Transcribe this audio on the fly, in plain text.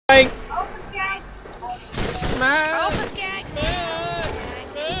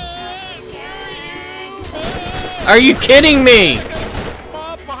Are you kidding me?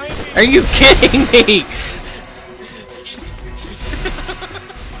 Are you kidding me?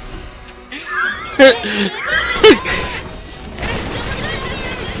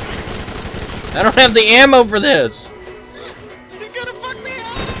 I don't have the ammo for this. He's gonna fuck me up.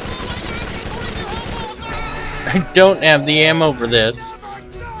 I don't have the ammo for this.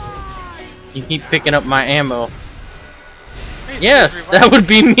 You keep picking up my ammo. Yes, that would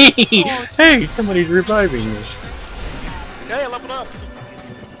be me! Hey, somebody's reviving me. Hey, I leveled up.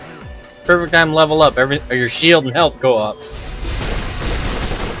 Perfect time to level up. Your shield and health go up.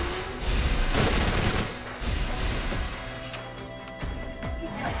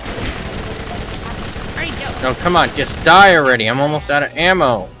 No, come on, just die already. I'm almost out of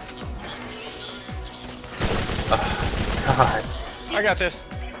ammo. Oh, God. I got this.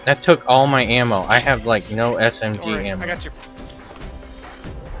 That took all my ammo. I have like no SMG Worry, ammo. I got you.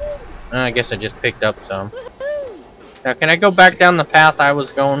 I guess I just picked up some. Now, can I go back down the path I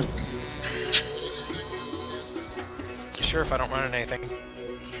was going? Sure, if I don't run into anything.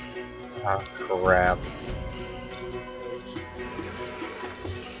 Oh, crap.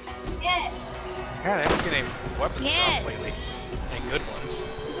 God, I haven't seen any weapons drop lately. Any good ones.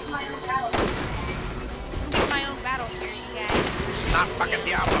 I'm getting my own battle here, you guys. This is not fucking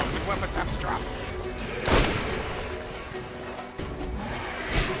Diablo. Good weapons have to drop.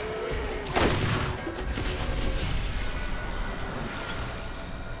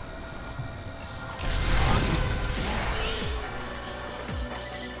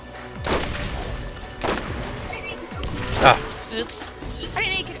 Oops. I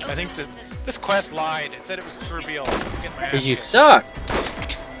didn't make it open. I think that this quest lied. It said it was trivial. Because you suck.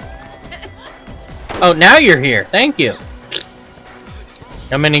 Oh, now you're here. Thank you.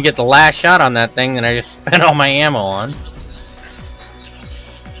 I'm gonna get the last shot on that thing that I just spent all my ammo on.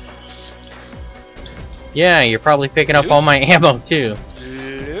 Yeah, you're probably picking up all my ammo too.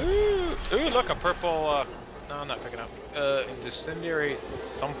 Ooh, look, a purple, no, I'm not picking up. Incendiary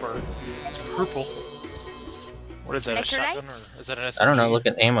Thumper. It's purple. What is that, a shotgun, or is that an SMG? I don't know, look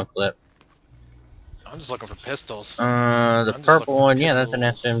at the ammo clip. I'm just looking for pistols. The purple one, yeah, that's an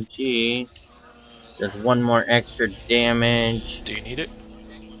SMG. There's one more extra damage. Do you need it?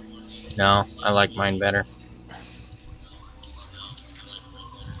 No, I like mine better.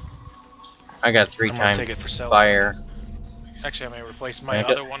 I got 3 times take it for fire. Actually, I may replace my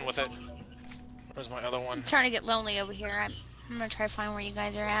other one with it. Where's my other one? I'm trying to get lonely over here. I'm gonna try to find where you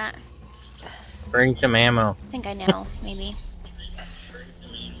guys are at. Bring some ammo. I think I know, maybe.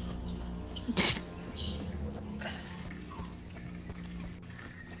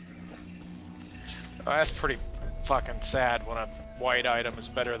 Oh, that's pretty fucking sad when a white item is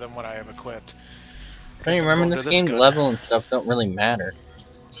better than what I have equipped. Don't you remember this game? Level and stuff don't really matter.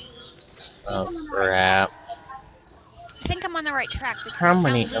 Oh crap. I think I'm on the right track because How I found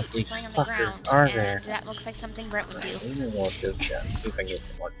many loot of these just laying on the fuckers ground, are and there? that looks like something Brett would do. Let me watch this guy. See if I can get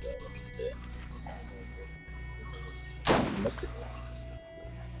some more damage to it.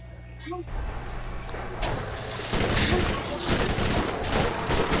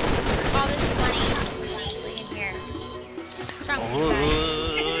 All this money actually in here. What's wrong with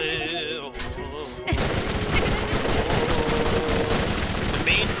you The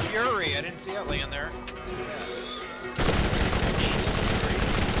main fury. I didn't see that laying there.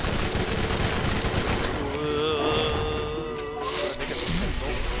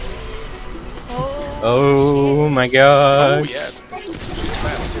 Oh my god. Oh yeah, it's a pistol. Shoots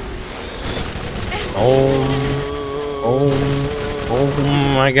fast too. Oh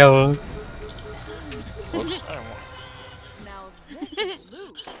my god. Oops, I don't want. Now this is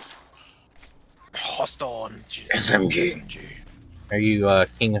loot. Hostile on SMG. Are you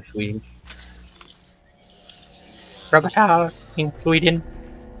King of Sweden? Robert King of Sweden.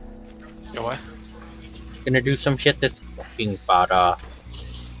 Go what? Gonna do some shit that's fucking badass.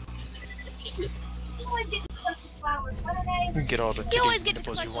 Get all the You always titties get to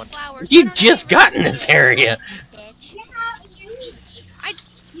nipples collect you the want. flowers. You just got in this area. Bitch.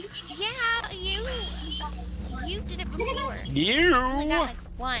 You did it before. You. I only got like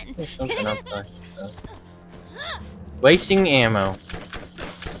one. There's something up there. Wasting ammo.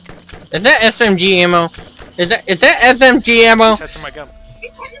 Is that SMG ammo? Is that SMG ammo? Testing my gun.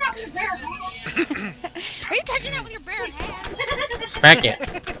 Are you touching that with your bare hand? Smack it.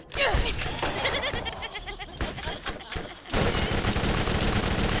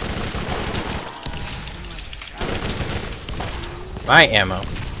 My ammo.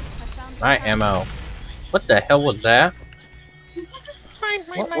 My ammo. What the hell was that?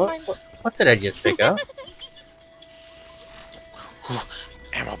 What did I just pick up?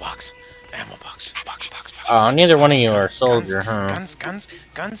 Ammo box. Ammo box. Box. Oh, neither one of you are a soldier, huh? Guns.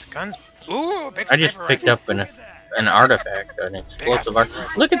 Ooh, big I just sniper picked rifle. up an artifact, an explosive sniper artifact.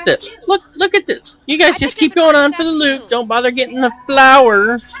 rifle. Look at this! Look at this! You guys I just picked keep up an going on for the artifact, loot. too. Don't bother getting the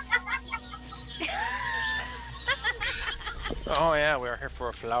flowers. Oh yeah, we are here for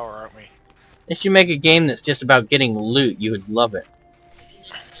a flower, aren't we? They should make a game that's just about getting loot. You would love it.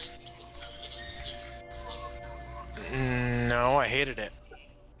 No, I hated it.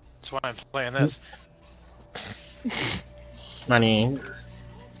 That's why I'm playing this. Money.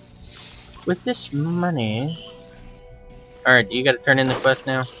 With this money... Alright, you gotta turn in the quest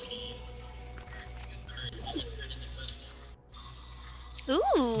now?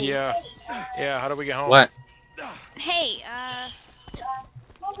 Ooh. Yeah. How do we get home? What? Hey,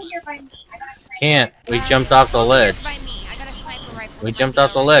 Can't. We jumped off the ledge. By me. I got a sniper rifle. We jumped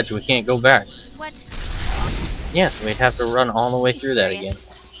off the ledge. We can't go back. What? Yes, we'd have to run all the way through that again.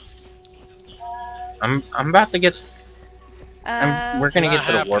 I'm about to get... we're gonna get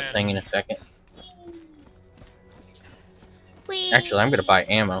to the warp thing in a second. Please. Actually, I'm gonna buy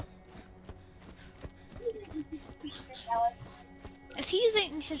ammo. Is he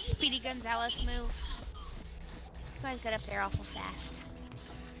using his Speedy Gonzalez move? You guys got up there awful fast.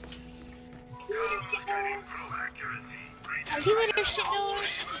 Is he later shit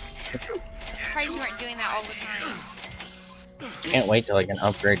doors? Surprised you weren't doing that all the time. Can't wait till I can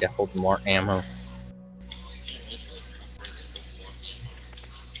upgrade to hold more ammo.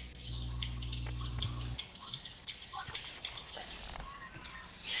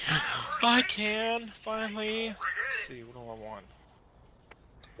 I can finally. Let's see, what do I want?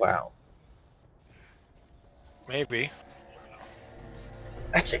 Wow. Maybe.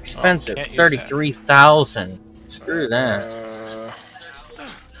 That's expensive. can't use 33,000. Screw that.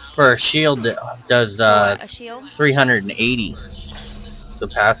 For a shield that does What, a shield? 380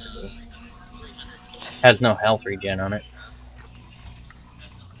 capacity. Has no health regen on it.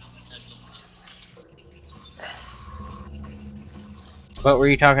 What were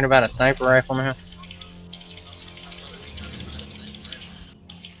you talking about? A sniper rifle now?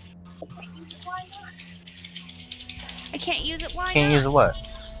 I can't use it. Why Can't not? use a what?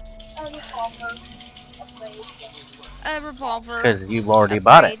 A revolver. Because you've already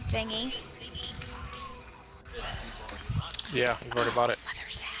bought it. Thingy. Yeah, you've already bought it.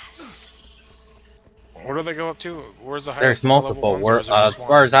 Mother's ass. Where do they go up to? Where's the highest? There's multiple. Level ones, or is it As just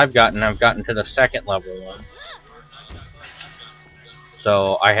far one? as I've gotten to the second level one.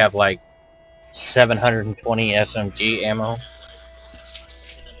 So I have like 720 SMG ammo.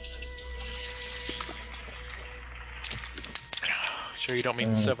 Sure you don't mean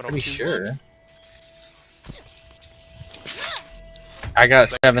Pretty 702? sure. I got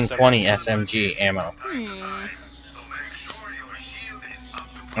 720 SMG ammo.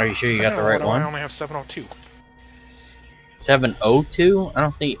 Are you sure you got the right I one? only have 702. 702? I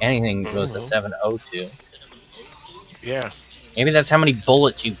don't think anything goes to 702. Yeah. Maybe that's how many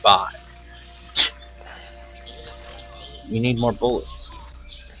bullets you bought. You need more bullets.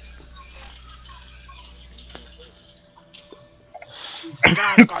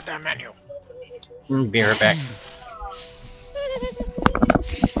 God, goddamn menu. Be right back.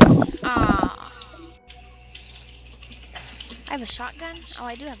 Ah. I have a shotgun? Oh,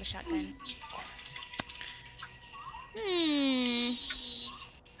 I do have a shotgun.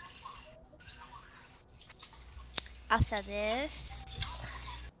 I'll sell this.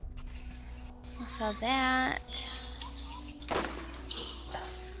 I'll sell that.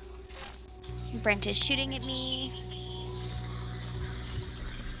 Brent is shooting at me.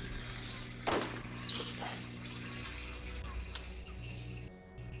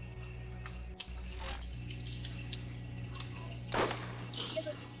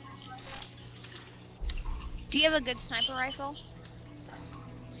 Do you have a good sniper rifle?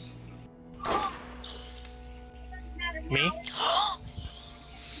 Me?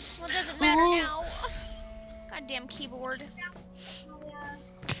 Well, it doesn't matter now. Goddamn keyboard.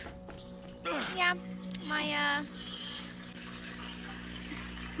 Yeah, my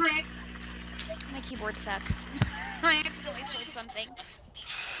keyboard sucks. I accidentally sold something.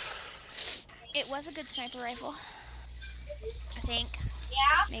 It was a good sniper rifle. I think.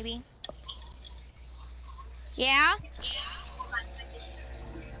 Yeah? Maybe. Yeah?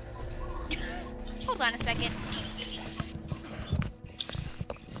 Hold on a second.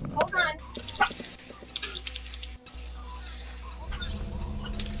 Hold on.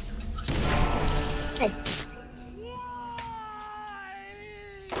 Oh.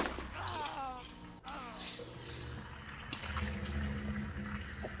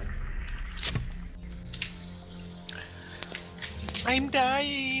 I'm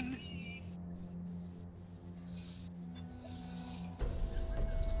dying.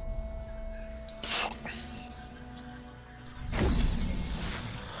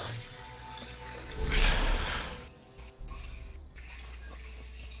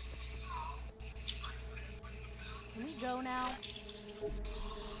 Can we go now?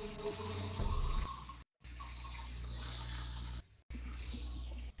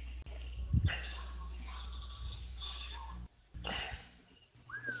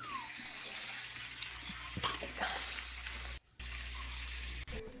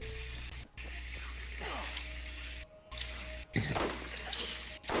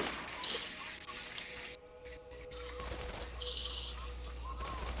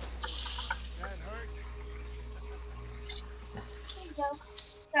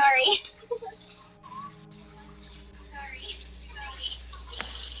 Sorry.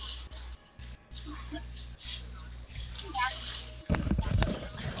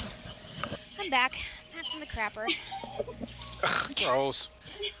 I'm back. That's in the crapper. Ugh, gross.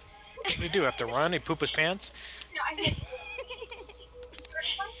 What do you do? Have to run? He poop his pants?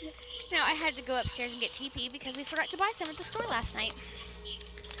 No, I had to go upstairs and get TP because we forgot to buy some at the store last night.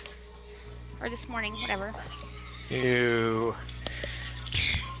 Or this morning, whatever. Ew.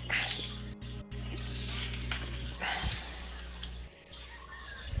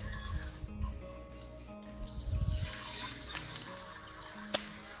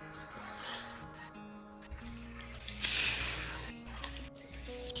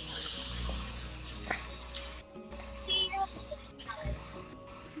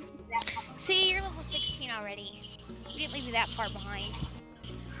 See, you're level 16 already. We didn't leave you that far behind.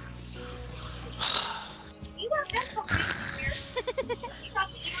 You left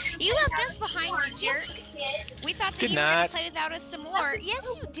us behind, you jerk. We thought that Did you were not. going to play without us some more.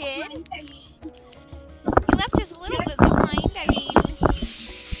 Yes, you did. You left us a little bit behind. I mean,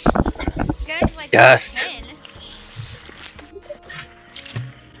 you got us like Dust. 10.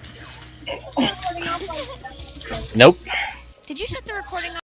 Nope. Did you shut the recording off?